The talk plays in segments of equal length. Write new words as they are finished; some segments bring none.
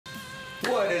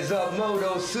What is up,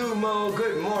 Motosumo?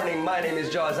 Good morning. My name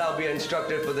is Jaws. I'll be your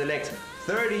instructor for the next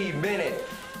 30-minute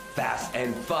fast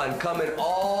and fun, coming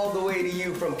all the way to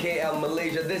you from KL,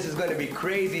 Malaysia. This is going to be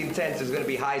crazy intense. It's going to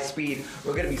be high speed.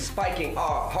 We're going to be spiking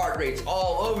our heart rates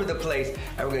all over the place,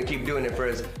 and we're going to keep doing it for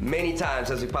as many times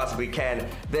as we possibly can.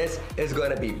 This is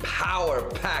going to be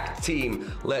power-packed,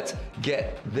 team. Let's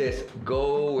get this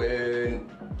going.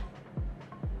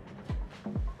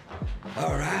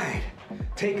 All right,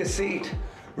 take a seat.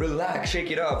 Relax,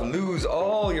 shake it off, lose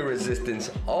all your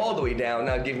resistance all the way down.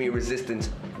 Now give me resistance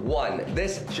 1.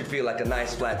 This should feel like a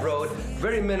nice flat road.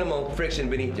 Very minimal friction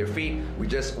beneath your feet. We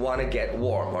just want to get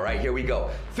warm. All right, here we go.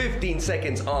 15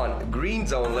 seconds on green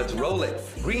zone. Let's roll it.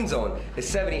 Green zone is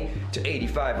 70 to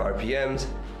 85 RPMs.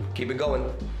 Keep it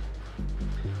going.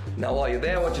 Now while you're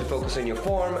there, I want you to focus on your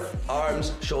form.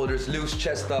 Arms, shoulders loose,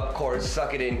 chest up, core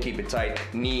suck it in, keep it tight,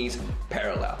 knees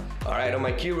parallel. All right, on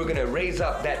my cue, we're gonna raise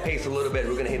up that pace a little bit.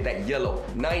 We're gonna hit that yellow,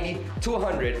 90 to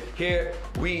 100. Here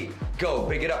we go.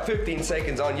 Pick it up, 15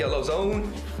 seconds on yellow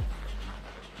zone.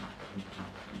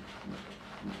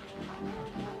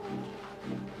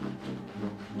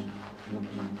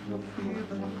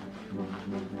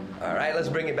 All right, let's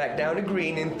bring it back down to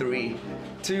green in 3,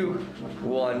 2,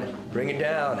 1. Bring it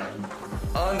down.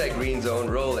 On that green zone,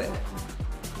 roll it.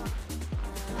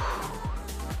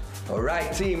 All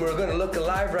right, team, we're gonna look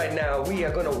alive right now. We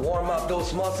are gonna warm up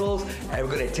those muscles, and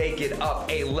we're gonna take it up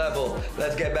a level.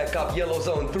 Let's get back up. Yellow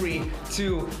zone, 3,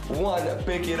 2, 1.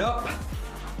 Pick it up.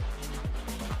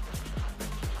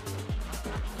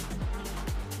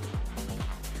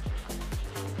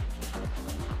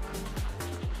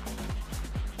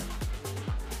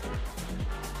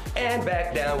 And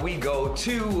back down we go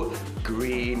to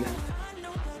green.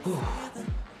 Whew.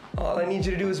 All I need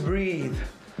you to do is breathe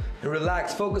and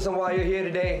relax. Focus on why you're here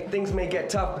today. Things may get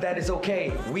tough, but that is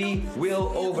okay. We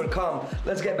will overcome.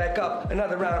 Let's get back up.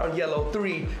 Another round on yellow.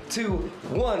 3, 2,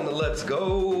 1. Let's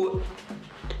go.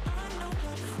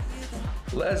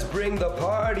 Let's bring the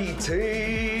party,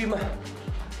 team.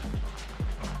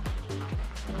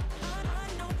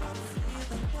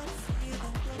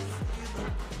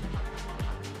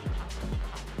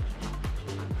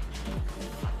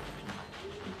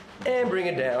 And bring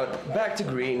it down, back to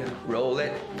green, roll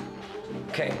it.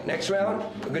 Okay, next round,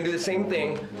 we're gonna do the same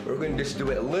thing. We're gonna just do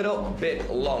it a little bit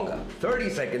longer. 30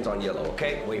 seconds on yellow,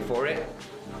 okay? Wait for it.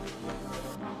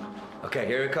 Okay,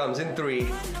 here it comes in 3,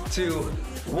 2,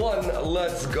 1,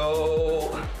 let's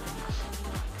go.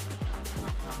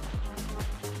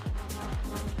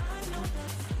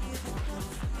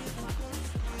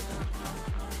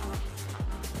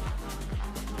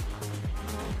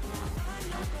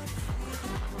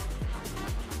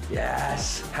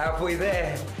 Yes, halfway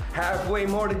there, halfway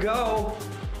more to go.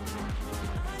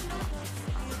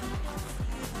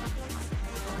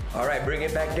 All right, bring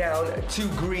it back down to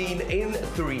green in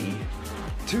 3,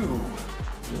 2,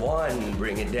 1.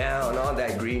 Bring it down on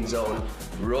that green zone,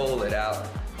 roll it out.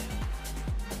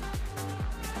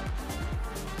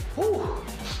 Whew.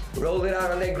 Roll it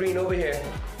out on that green over here.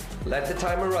 Let the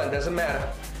timer run, doesn't matter.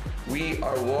 We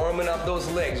are warming up those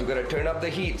legs. We're gonna turn up the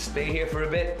heat, stay here for a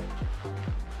bit.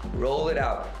 Roll it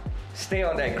out. Stay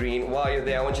on that green. While you're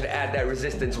there, I want you to add that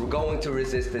resistance. We're going to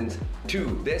resistance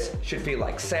 2. This should feel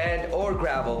like sand or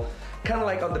gravel, kind of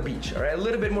like on the beach, all right? A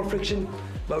little bit more friction,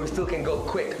 but we still can go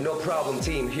quick. No problem,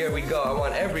 team. Here we go. I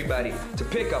want everybody to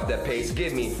pick up that pace.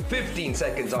 Give me 15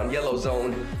 seconds on yellow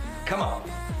zone. Come on.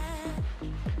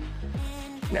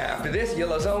 Now, after this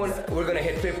yellow zone, we're gonna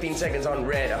hit 15 seconds on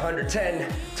red, 110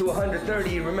 to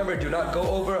 130. Remember, do not go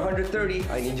over 130.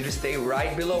 I need you to stay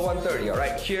right below 130, all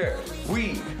right? Here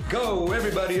we go,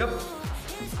 everybody up.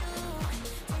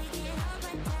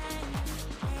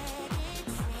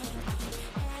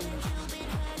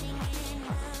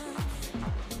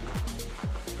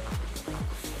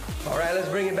 All right, let's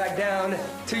bring it back down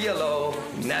to yellow.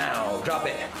 Now, drop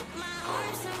it.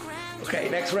 Okay,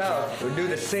 next round, we'll do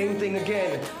the same thing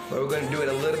again, but we're gonna do it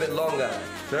a little bit longer.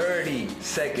 30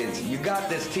 seconds. You got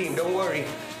this, team, don't worry.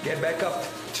 Get back up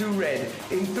to red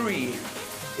in 3,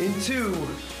 in 2,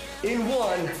 in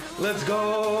 1. Let's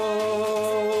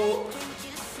go.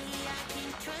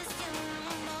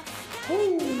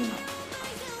 Woo.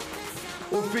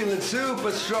 We're feeling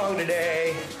super strong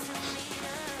today.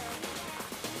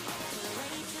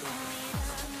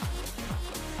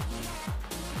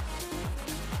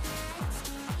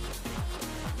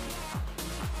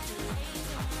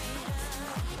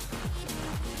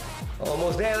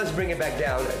 Almost there, let's bring it back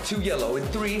down to yellow in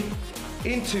 3,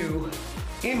 in 2,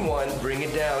 in 1, bring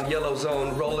it down, yellow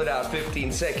zone, roll it out,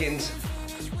 15 seconds.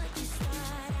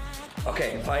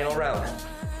 Okay, final round.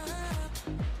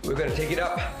 We're gonna take it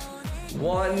up.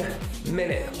 1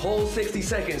 minute, whole 60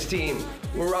 seconds, team.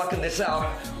 We're rocking this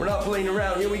out. We're not playing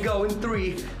around. Here we go in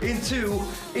 3, in 2,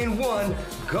 in 1,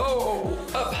 go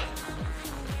up.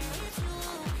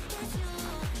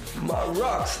 My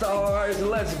rock stars,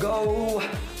 let's go.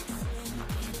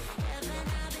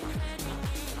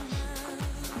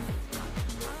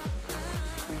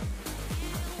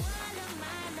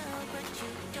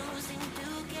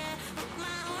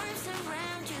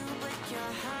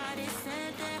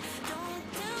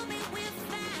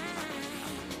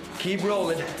 Keep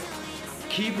rolling.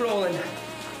 Keep rolling.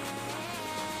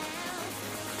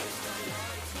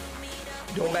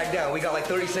 Don't back down. We got like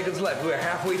 30 seconds left. We're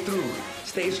halfway through.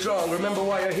 Stay strong. Remember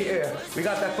why you're here. We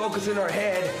got that focus in our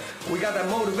head. We got that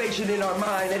motivation in our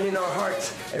mind and in our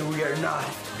hearts. And we are not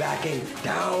backing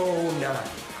down.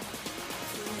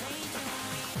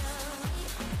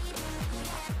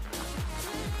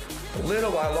 A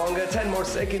little while longer. 10 more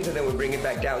seconds and then we bring it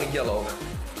back down to yellow.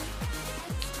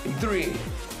 In 3,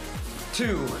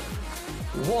 2,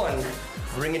 1,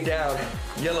 bring it down,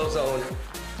 yellow zone,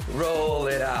 roll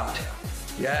it out,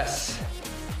 yes.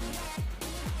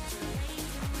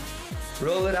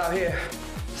 Roll it out here,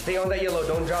 stay on that yellow,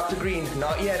 don't drop to green,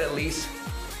 not yet at least.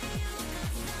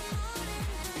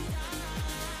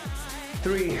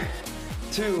 3,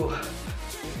 2,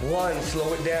 1,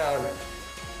 slow it down.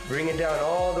 Bring it down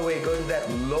all the way, go to that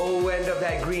low end of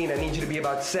that green. I need you to be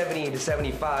about 70 to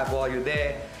 75 while you're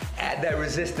there. Add that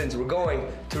resistance. We're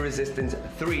going to resistance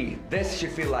 3. This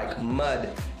should feel like mud.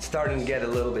 It's starting to get a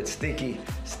little bit sticky,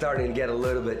 starting to get a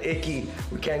little bit icky.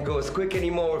 We can't go as quick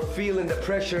anymore. We're feeling the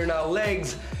pressure in our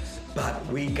legs, but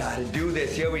we gotta do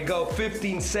this. Here we go,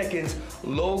 15 seconds,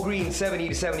 low green, 70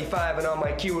 to 75, and on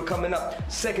my cue, we're coming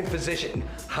up, second position,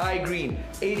 high green,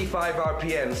 85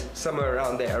 RPMs, somewhere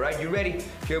around there, all right? You ready?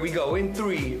 Here we go, in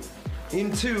 3,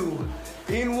 in 2,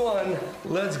 in 1,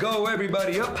 let's go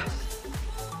everybody, up.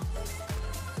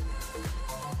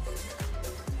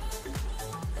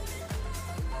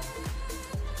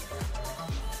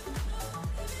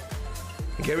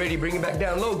 Get ready, bring it back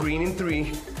down, low green in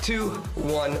 3, 2,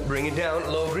 1, bring it down,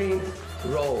 low green,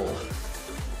 roll.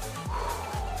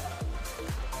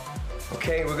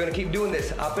 Okay, we're gonna keep doing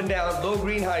this, up and down, low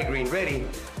green, high green, ready.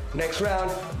 Next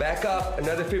round, back up,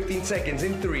 another 15 seconds,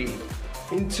 in 3,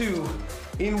 in 2,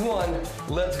 in 1,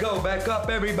 let's go, back up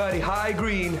everybody, high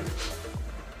green.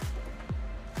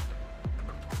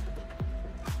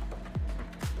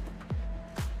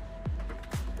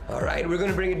 All right, we're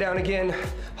gonna bring it down again.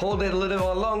 Hold it a little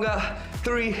while longer.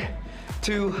 3,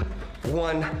 2,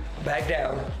 1, back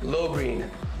down. Low green,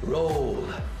 roll.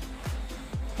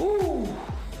 Woo!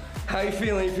 How you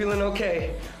feeling? You feeling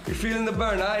okay? You feeling the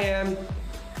burn? I am.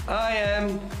 I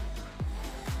am.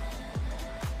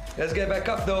 Let's get back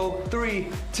up though. 3,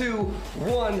 2,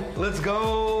 1, let's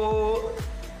go.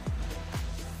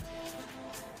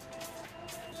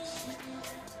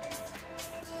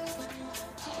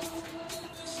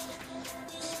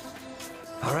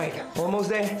 All right, almost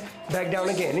there. Back down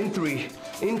again in 3,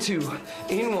 in 2,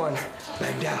 in 1,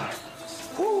 back down.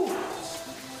 Woo!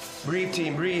 Breathe,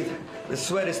 team, breathe. The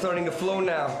sweat is starting to flow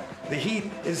now. The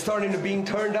heat is starting to being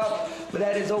turned up, but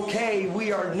that is okay.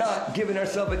 We are not giving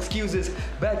ourselves excuses.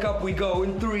 Back up we go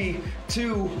in 3,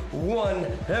 2, 1.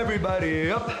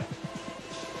 Everybody up.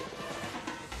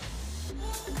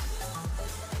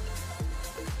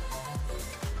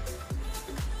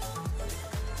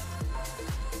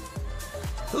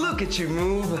 Look at you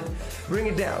move. Bring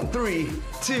it down. 3,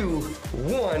 2,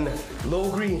 1.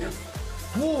 Low green.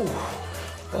 Woo.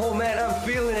 Oh man, I'm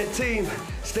feeling it, team.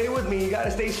 Stay with me. You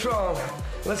gotta stay strong.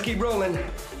 Let's keep rolling.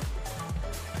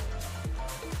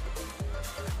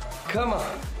 Come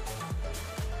on.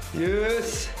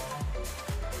 Yes.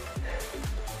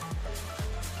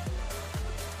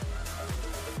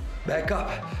 Back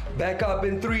up. Back up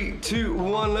in 3, 2,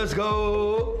 1. Let's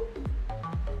go.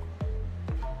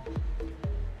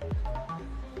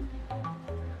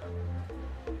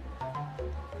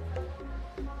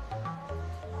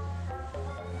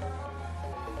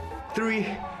 Three,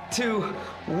 2,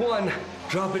 1,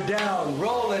 drop it down,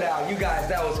 roll it out. You guys,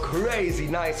 that was crazy,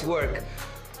 nice work.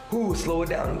 Ooh, slow it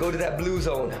down, go to that blue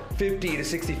zone, 50 to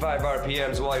 65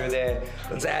 RPMs while you're there.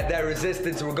 Let's add that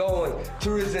resistance. We're going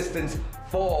to resistance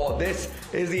 4. This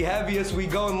is the heaviest we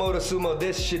go in Motosumo.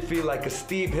 This should feel like a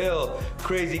steep hill,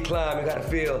 crazy climb. You gotta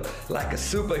feel like a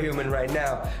superhuman right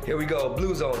now. Here we go,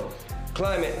 blue zone.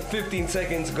 Climb it, 15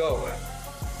 seconds, go.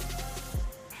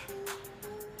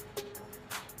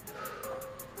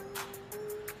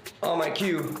 On my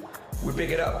cue, we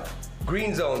pick it up.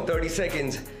 Green zone, 30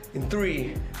 seconds. In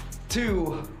 3,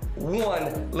 2,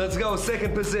 1. Let's go.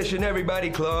 Second position, everybody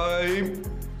climb.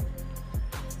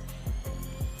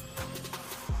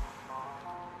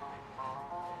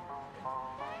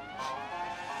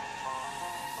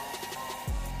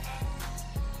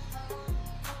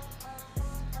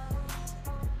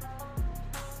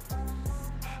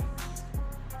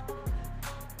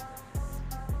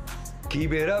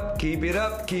 Keep it up, keep it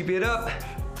up, keep it up.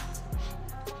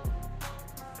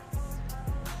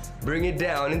 Bring it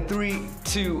down in 3,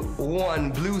 2,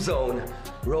 1. Blue zone,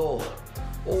 roll.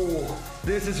 Oh,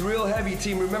 this is real heavy,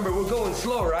 team. Remember, we're going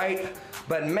slow, right?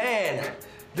 But man,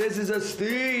 this is a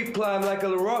steep climb like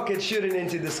a rocket shooting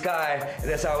into the sky. And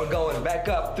that's how we're going. Back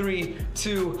up, 3,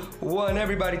 2, 1.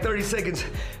 Everybody, 30 seconds.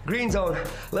 Green zone,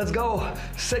 let's go.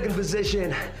 Second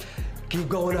position. Keep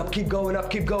going up, keep going up,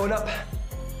 keep going up.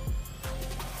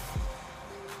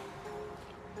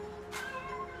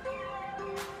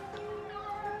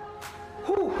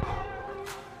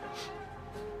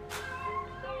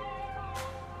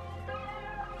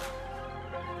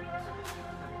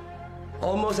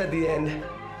 Almost at the end.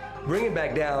 Bring it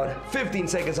back down. 15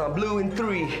 seconds on blue in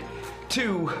 3,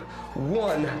 2,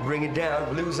 1. Bring it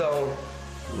down. Blue zone.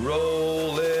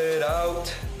 Roll it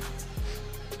out.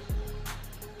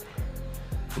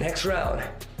 Next round.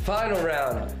 Final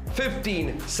round.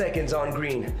 15 seconds on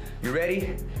green. You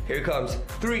ready? Here it comes.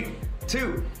 3,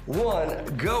 2,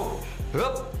 1. Go.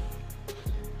 Up.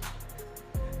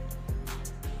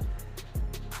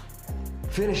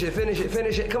 Finish it, finish it,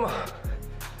 finish it. Come on.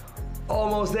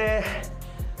 Almost there.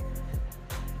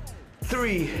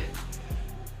 3,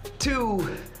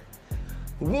 2,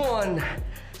 1.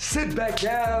 Sit back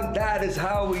down. That is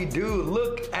how we do.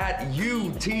 Look at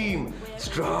you, team.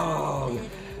 Strong.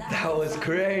 That was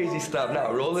crazy stuff.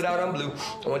 Now roll it out on blue.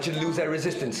 I want you to lose that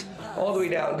resistance. All the way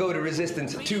down. Go to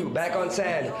resistance 2. Back on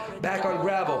sand. Back on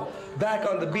gravel. Back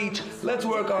on the beach. Let's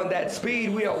work on that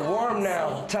speed. We are warm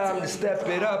now. Time to step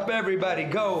it up. Everybody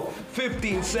go.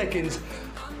 15 seconds.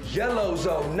 Yellow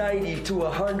zone, 90 to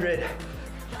 100.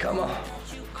 Come on.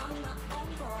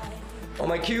 On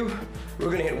my cue, we're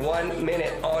gonna hit 1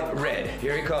 minute on red.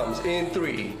 Here it comes. In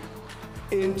 3,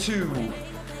 in 2,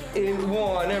 in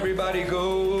 1. Everybody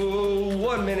go.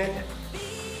 1 minute.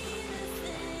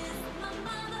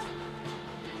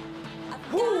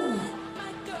 Woo!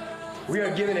 We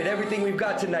are giving it everything we've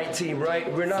got tonight, team, right?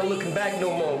 We're not looking back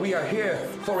no more. We are here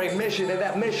for a mission, and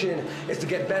that mission is to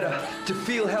get better, to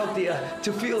feel healthier,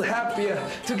 to feel happier,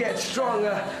 to get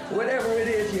stronger. Whatever it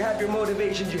is, you have your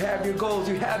motivations, you have your goals,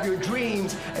 you have your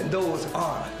dreams, and those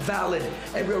are valid.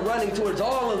 And we're running towards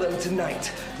all of them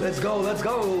tonight. Let's go, let's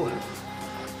go.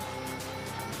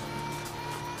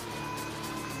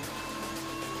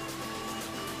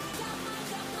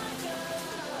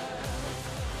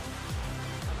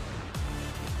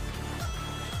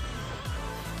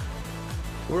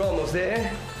 We're almost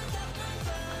there.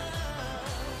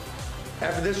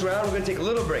 After this round, we're gonna take a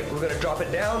little break. We're gonna drop it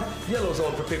down, yellow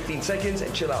zone for 15 seconds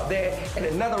and chill out there. And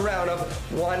another round of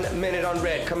 1 minute on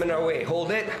red coming our way.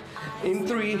 Hold it. In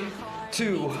 3,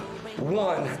 2,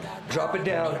 1. Drop it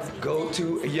down, go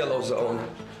to a yellow zone.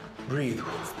 Breathe.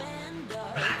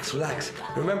 Relax, relax.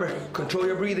 Remember, control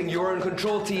your breathing. You're in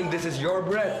control, team. This is your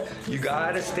breath. You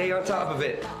gotta stay on top of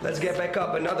it. Let's get back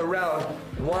up. Another round.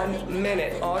 1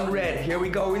 minute on red. Here we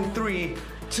go in 3,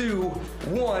 2,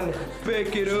 1.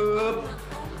 Pick it up.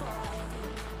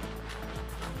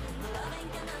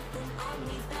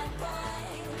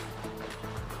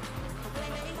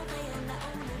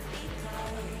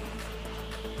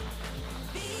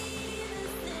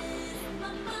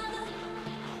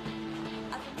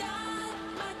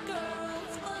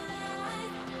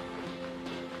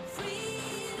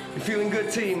 Feeling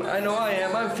good, team? I know I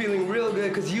am. I'm feeling real good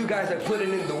because you guys are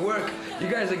putting in the work. You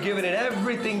guys are giving it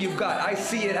everything you've got. I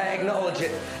see it, I acknowledge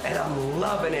it, and I'm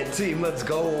loving it, team. Let's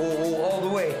go all the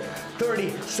way.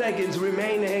 30 seconds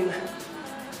remaining.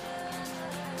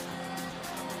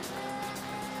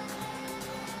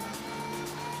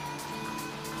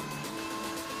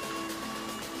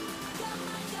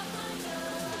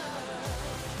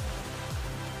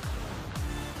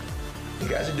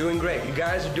 You guys are doing great. You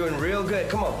guys are doing real good.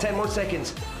 Come on, 10 more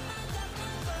seconds.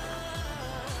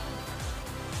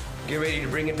 Get ready to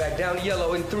bring it back down to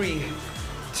yellow in 3,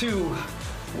 2,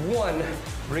 1.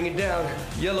 Bring it down.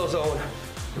 Yellow zone.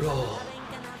 Roll.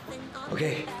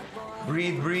 Okay.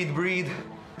 Breathe, breathe, breathe.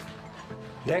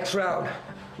 Next round,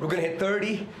 we're gonna hit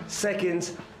 30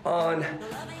 seconds on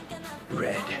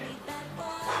red.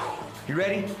 You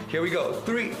ready? Here we go.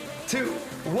 3, 2,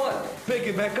 1. Pick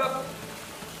it back up.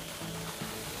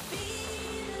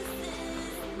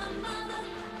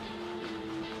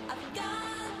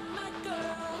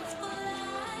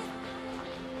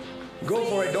 Go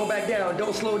for it, don't back down,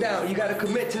 don't slow down. You gotta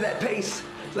commit to that pace.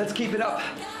 Let's keep it up.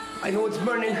 I know it's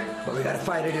burning, but we gotta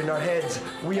fight it in our heads.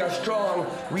 We are strong,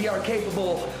 we are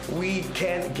capable. We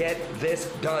can get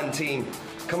this done, team.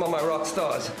 Come on, my rock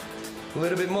stars. A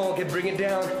little bit more, bring it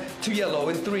down to yellow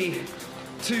in 3,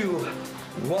 2,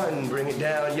 1. Bring it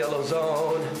down, yellow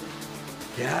zone.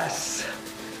 Yes.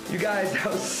 You guys, that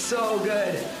was so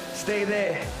good. Stay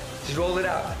there, just roll it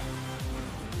out.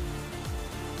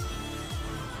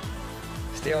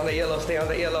 Stay on the yellow, stay on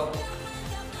the yellow.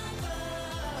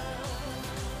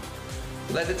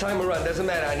 Let the timer run, doesn't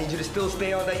matter. I need you to still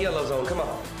stay on that yellow zone, come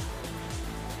on.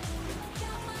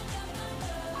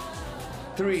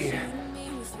 3,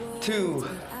 2,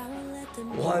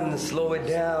 1, slow it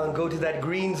down, go to that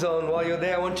green zone. While you're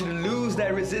there, I want you to lose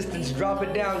that resistance, drop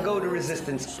it down, go to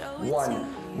resistance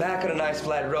 1. Back on a nice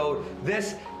flat road.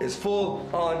 This is full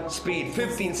on speed.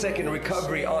 15-second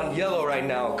recovery on yellow right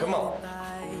now, come on.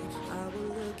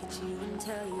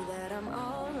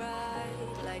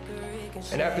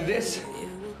 And after this,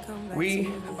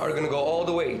 we are gonna go all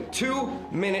the way. 2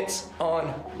 minutes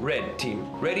on red, team.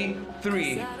 Ready?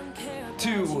 3,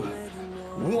 2,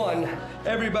 1.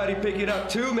 Everybody pick it up.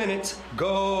 2 minutes.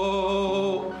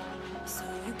 Go.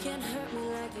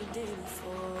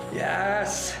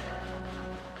 Yes.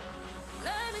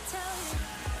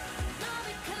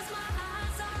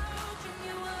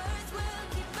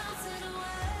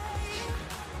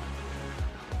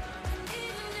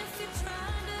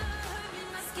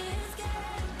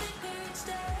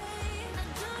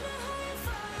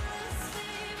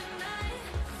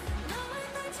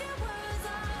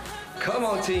 Come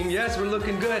on, team. Yes, we're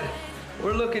looking good.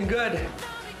 We're looking good.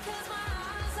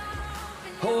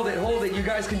 Hold it, hold it. You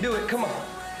guys can do it. Come on.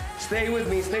 Stay with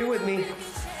me, stay with me.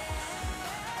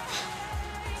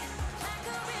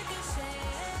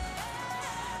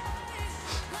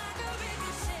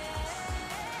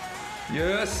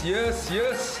 Yes, yes,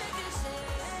 yes.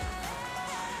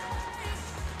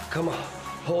 Come on.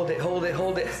 Hold it, hold it,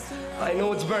 hold it. I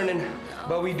know it's burning,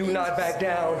 but we do not back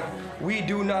down. We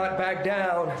do not back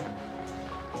down.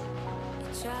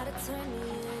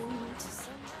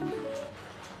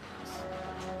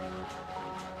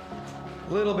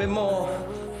 A little bit more.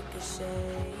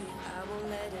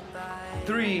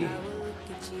 3,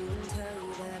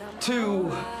 2,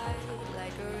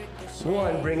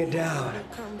 1. Bring it down.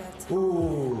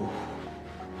 Ooh.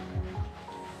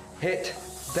 Hit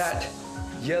that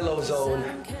yellow zone.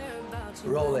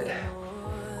 Roll it.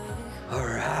 All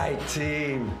right,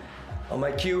 team. On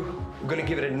my cue, we're gonna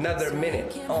give it another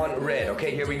minute on red.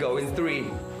 Okay, here we go. In 3,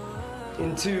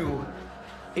 in 2,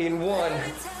 in 1.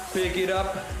 Pick it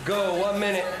up, go, 1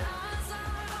 minute.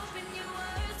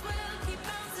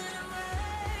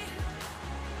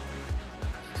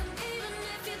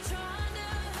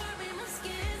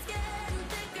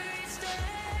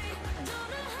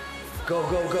 Go,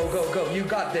 go, go, go, go, you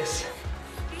got this.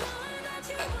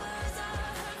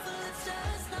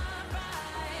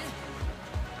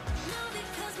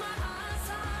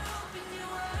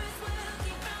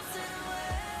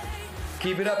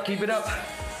 Keep it up, keep it up.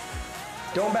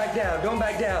 Don't back down, don't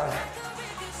back down.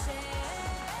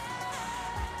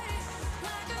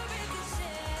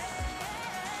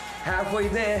 Halfway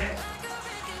there.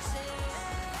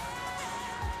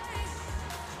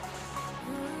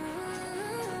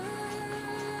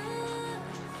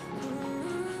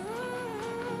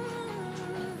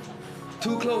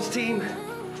 Too close, team.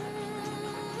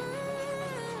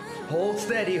 Hold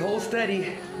steady, hold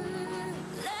steady.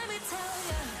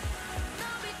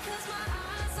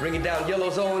 Bring it down,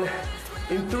 yellow zone.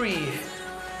 In 3,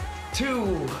 2,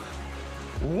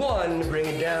 1. Bring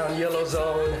it down, yellow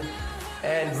zone.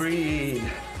 And breathe.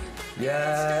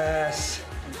 Yes.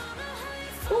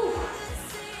 Whew.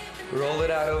 Roll it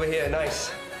out over here,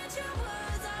 nice.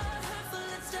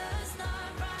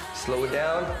 Slow it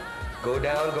down. Go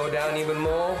down even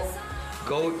more.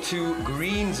 Go to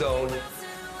green zone.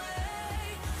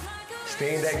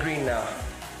 Stay in that green now.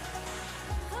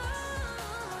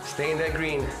 Stay in that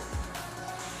green.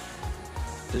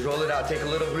 Just roll it out, take a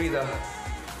little breather.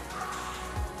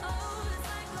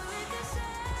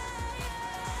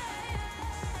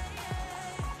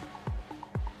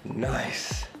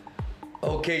 Nice.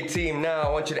 Okay, team, now I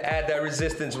want you to add that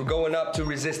resistance. We're going up to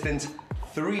resistance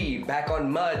 3, back on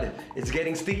mud. It's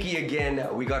getting sticky again.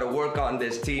 We gotta work on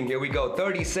this, team. Here we go,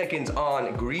 30 seconds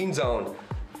on green zone.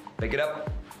 Pick it up.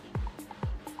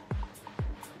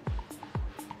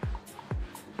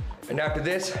 And after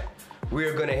this,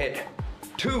 we're gonna hit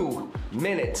 2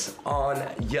 minutes on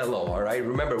yellow, all right?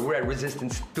 Remember, we're at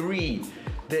resistance 3.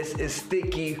 This is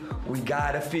sticky. We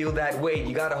gotta feel that weight.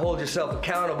 You gotta hold yourself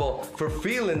accountable for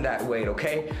feeling that weight,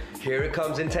 okay? Here it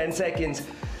comes in 10 seconds.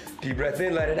 Deep breath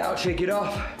in, let it out, shake it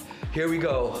off. Here we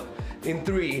go. In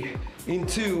 3, in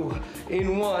 2,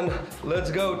 in 1.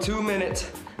 Let's go, 2 minutes.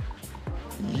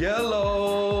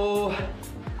 Yellow.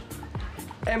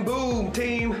 And boom,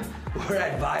 team. We're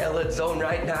at violet zone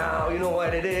right now. You know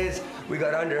what it is? We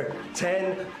got under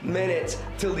 10 minutes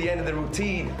till the end of the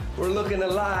routine. We're looking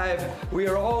alive. We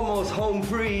are almost home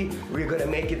free. We're gonna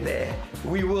make it there.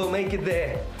 We will make it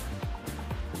there.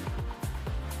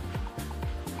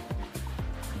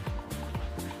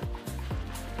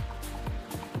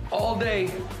 All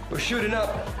day, we're shooting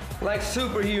up like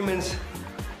superhumans.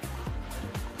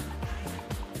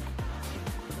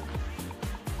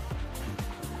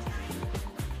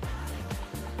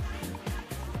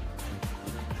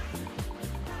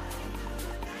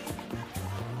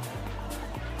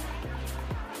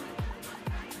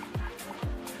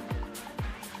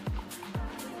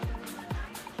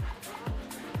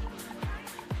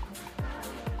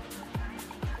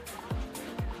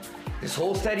 Just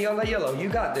hold steady on the yellow. You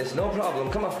got this, no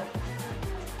problem. Come on.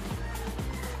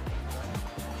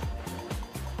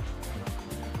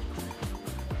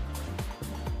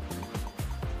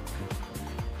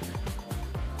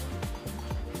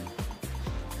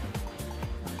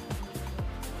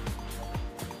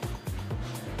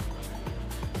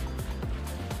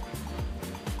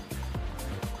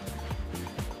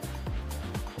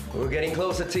 We're getting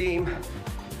closer, team.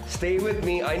 Stay with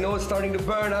me. I know it's starting to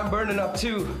burn. I'm burning up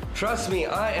too. Trust me,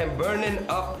 I am burning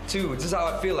up too. This is how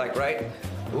I feel like, right?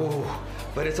 Ooh,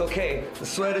 but it's okay. The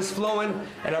sweat is flowing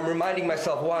and I'm reminding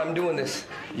myself why I'm doing this.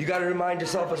 You gotta remind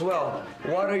yourself as well.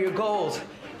 What are your goals?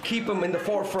 Keep them in the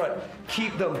forefront.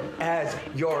 Keep them as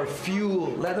your fuel.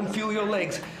 Let them fuel your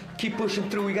legs. Keep pushing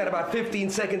through. We got about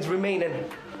 15 seconds remaining.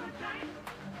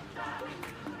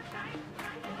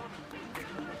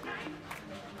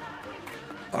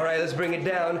 All right, let's bring it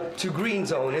down to green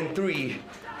zone in 3,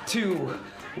 2,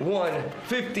 1.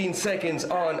 15 seconds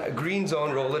on green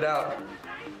zone, roll it out.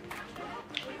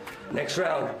 Next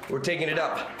round, we're taking it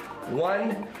up.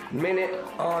 1 minute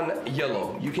on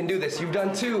yellow. You can do this, you've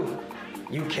done 2.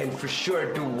 You can for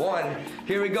sure do 1.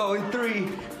 Here we go in 3,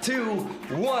 2,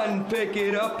 1, pick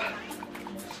it up.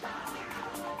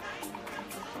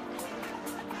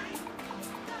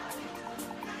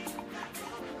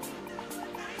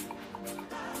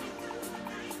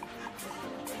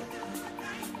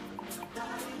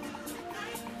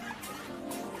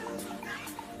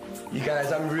 You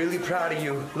guys, I'm really proud of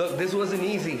you. Look, this wasn't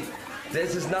easy.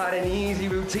 This is not an easy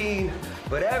routine,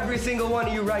 but every single one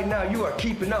of you right now, you are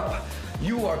keeping up.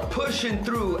 You are pushing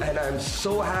through, and I'm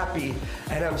so happy,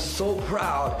 and I'm so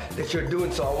proud that you're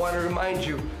doing so. I want to remind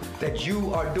you that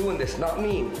you are doing this, not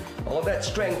me. All that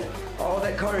strength, all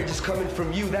that courage is coming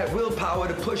from you. That willpower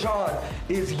to push on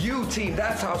is you, team.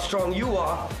 That's how strong you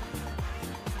are.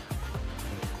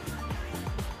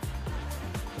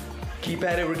 Keep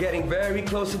at it, we're getting very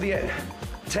close to the end.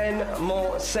 10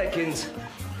 more seconds.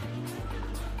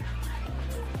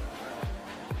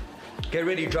 Get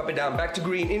ready, drop it down. Back to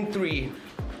green in 3,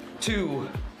 2,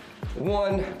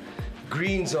 1.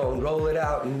 Green zone, roll it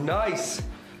out. Nice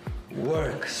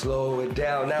work, slow it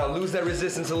down. Now lose that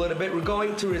resistance a little bit. We're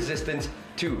going to resistance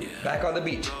 2. Back on the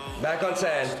beach, back on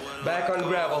sand, back on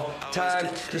gravel. Time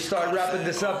to start wrapping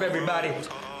this up, everybody.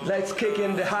 Let's kick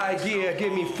into high gear.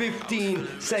 Give me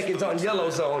 15 seconds on yellow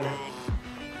zone.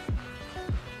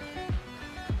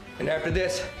 And after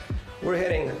this, we're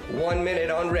hitting 1 minute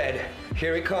on red.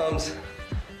 Here it comes.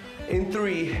 In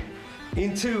 3,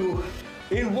 in 2,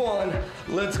 in 1.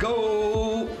 Let's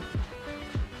go.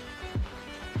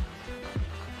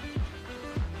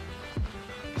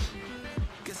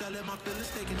 Guess I let my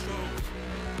feelings take control.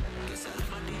 Guess I let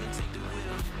my demons take the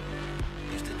wheel.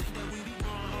 Used to think that we be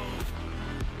going home.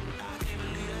 I can't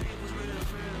believe that it was real.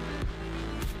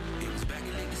 It was back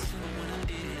in late December when I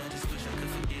did it. I just wish I could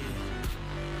forget.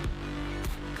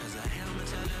 Cause I hate how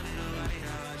much I love you. I hate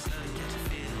how I just let it catch a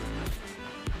feel.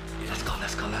 Let's go,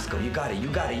 let's go, let's go. You got it, you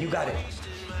got it, you got it.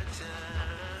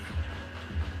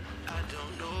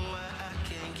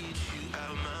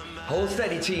 Hold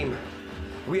steady, team.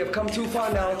 We have come too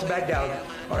far now to back down.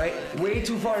 All right, way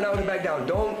too far now to back down.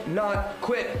 Don't not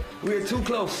quit. We're too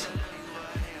close.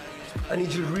 I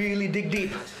need you to really dig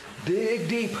deep,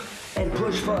 and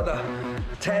push further.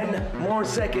 10 more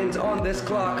seconds on this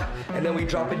clock, and then we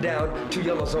drop it down to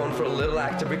yellow zone for a little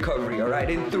active recovery. All right,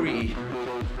 in 3,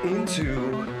 in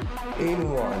 2,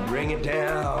 in 1. Bring it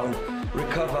down.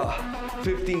 Recover.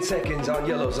 15 seconds on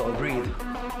yellow zone. Breathe.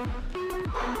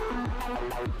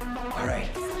 All right.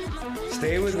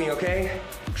 Stay with me, okay?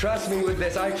 Trust me with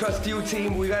this. I trust you,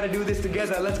 team. We gotta do this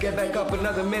together. Let's get back up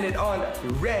another minute on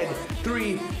red.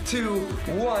 3, 2,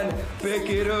 1. Pick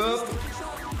it up.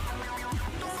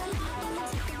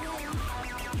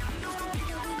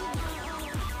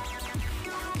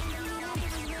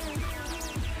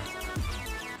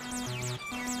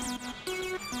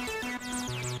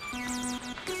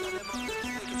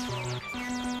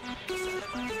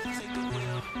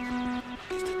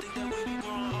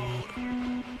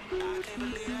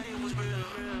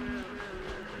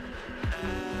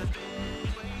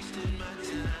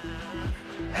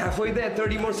 Halfway there,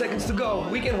 30 more seconds to go.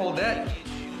 We can hold that.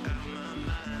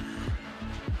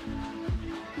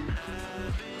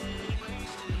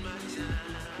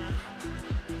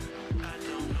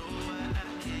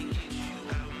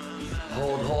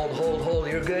 Hold.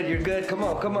 You're good. Come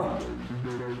on.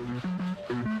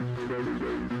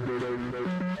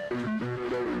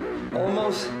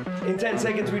 Almost. In 10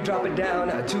 seconds, we drop it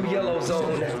down to yellow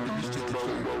zone.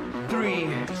 3,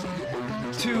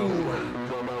 2,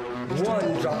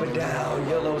 1, drop it down,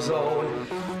 yellow zone.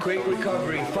 Quick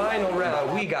recovery, final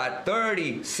round. We got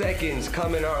 30 seconds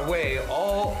coming our way,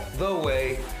 all the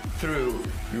way through.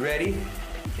 You ready?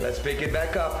 Let's pick it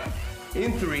back up.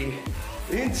 In 3,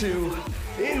 in 2,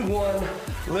 in 1.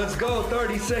 Let's go,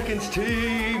 30 seconds,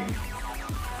 team.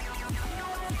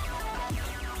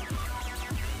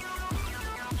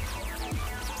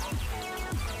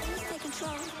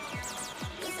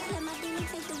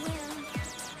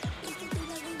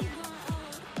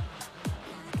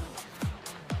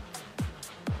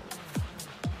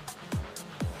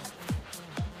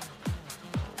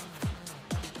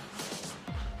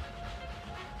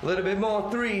 A little bit more.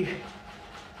 3,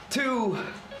 2,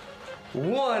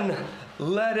 1.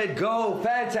 Let it go.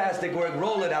 Fantastic work.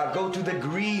 Roll it out. Go to the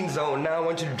green zone. Now I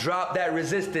want you to drop that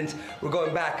resistance. We're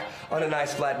going back on a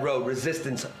nice flat road.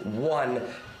 Resistance 1.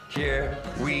 Here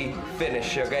we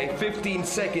finish, okay? 15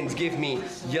 seconds. Give me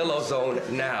yellow zone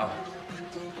now.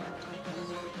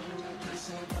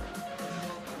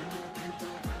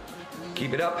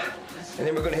 Keep it up. And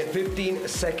then we're gonna hit 15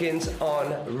 seconds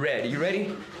on red. You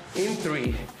ready? In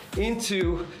 3, in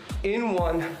 2, in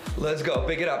 1. Let's go.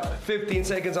 Pick it up. 15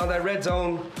 seconds on that red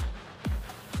zone.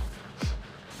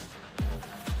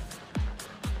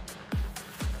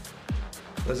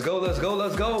 Let's go.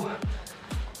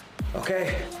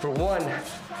 Okay, for one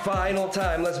final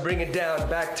time, let's bring it down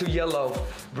back to yellow.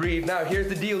 Breathe. Now, here's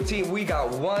the deal, team. We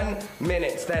got 1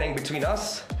 minute standing between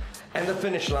us and the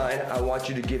finish line. I want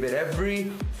you to give it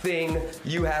everything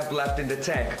you have left in the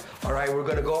tank. All right, we're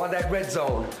gonna go on that red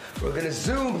zone. We're gonna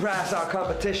zoom past our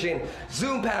competition,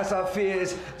 zoom past our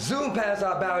fears, zoom past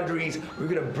our boundaries. We're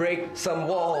gonna break some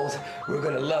walls. We're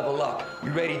gonna level up.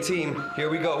 You ready, team? Here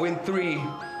we go. In 3,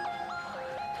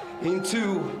 in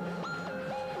 2,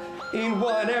 in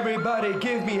 1. Everybody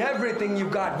give me everything you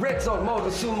got. Red zone,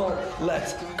 Motosumo.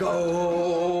 Let's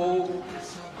go.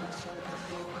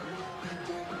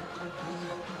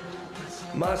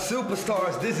 My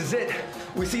superstars, this is it.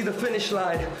 We see the finish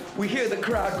line. We hear the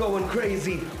crowd going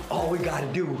crazy. All we gotta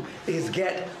do is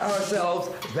get ourselves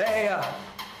there.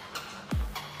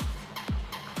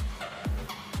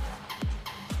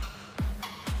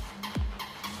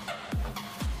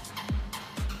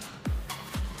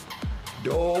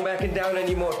 Don't back it down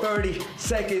anymore. 30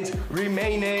 seconds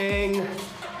remaining.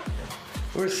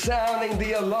 We're sounding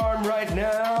the alarm right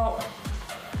now.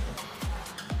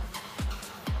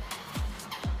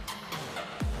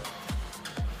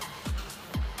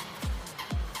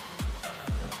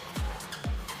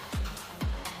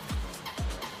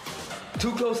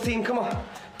 Too close, team, come on.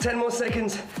 10 more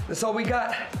seconds, that's all we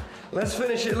got. Let's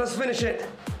finish it.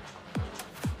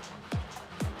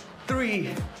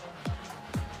 3,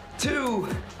 2,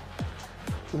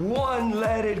 1,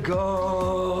 let it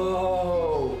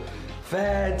go.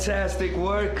 Fantastic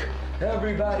work,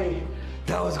 everybody.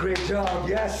 That was a great job,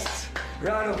 yes.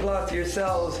 Round of applause to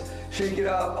yourselves. Shake it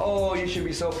up. Oh, you should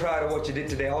be so proud of what you did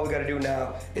today. All we gotta do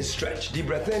now is stretch. Deep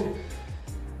breath in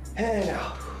and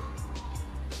out.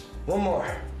 One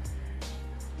more.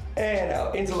 And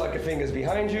out. Interlock your fingers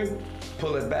behind you.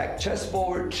 Pull it back, chest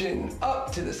forward, chin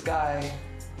up to the sky.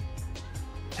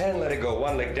 And let it go.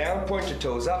 One leg down, point your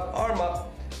toes up, arm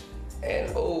up,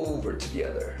 and over to the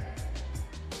other.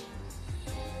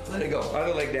 Let it go.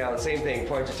 Other leg down, same thing.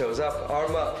 Point your toes up,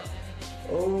 arm up,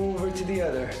 over to the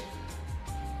other.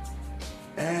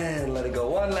 And let it go.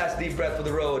 One last deep breath for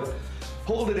the road.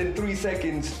 Hold it in 3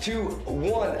 seconds, 2,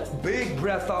 1. Big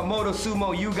breath on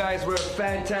Motosumo. You guys were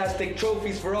fantastic.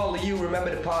 Trophies for all of you.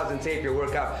 Remember to pause and save your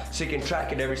workout so you can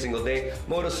track it every single day.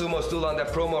 Motosumo is still on that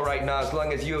promo right now. As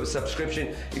long as you have a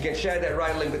subscription, you can share that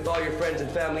ride link with all your friends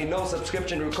and family. No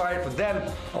subscription required for them.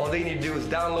 All they need to do is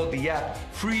download the app.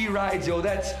 Free rides, yo.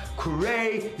 That's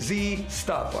crazy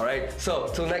stuff, all right?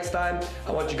 So, till next time,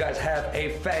 I want you guys to have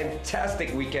a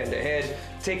fantastic weekend ahead.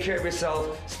 Take care of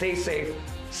yourself. Stay safe.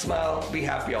 Smile, be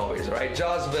happy always, all right?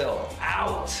 Jawsville,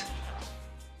 out.